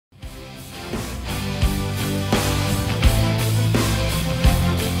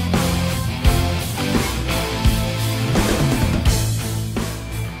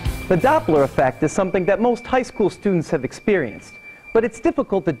The Doppler effect is something that most high school students have experienced, but it's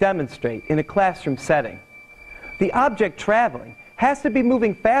difficult to demonstrate in a classroom setting. The object traveling has to be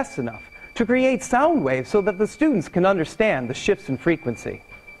moving fast enough to create sound waves so that the students can understand the shifts in frequency.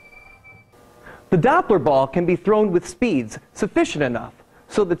 The Doppler ball can be thrown with speeds sufficient enough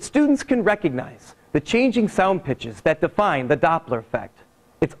so that students can recognize the changing sound pitches that define the Doppler effect.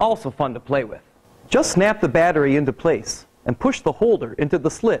 It's also fun to play with. Just snap the battery into place and push the holder into the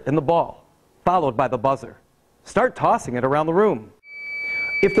slit in the ball, followed by the buzzer. Start tossing it around the room.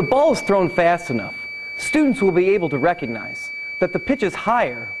 If the ball is thrown fast enough, students will be able to recognize that the pitch is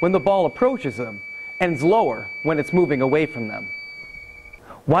higher when the ball approaches them and is lower when it's moving away from them.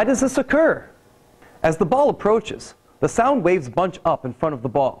 Why does this occur? As the ball approaches, the sound waves bunch up in front of the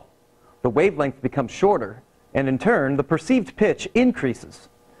ball. The wavelength becomes shorter, and in turn, the perceived pitch increases.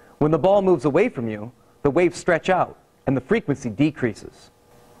 When the ball moves away from you, the waves stretch out, and the frequency decreases.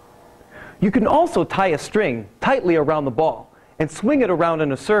 You can also tie a string tightly around the ball and swing it around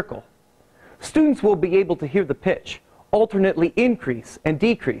in a circle. Students will be able to hear the pitch alternately increase and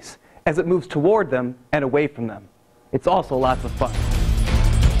decrease as it moves toward them and away from them. It's also lots of fun.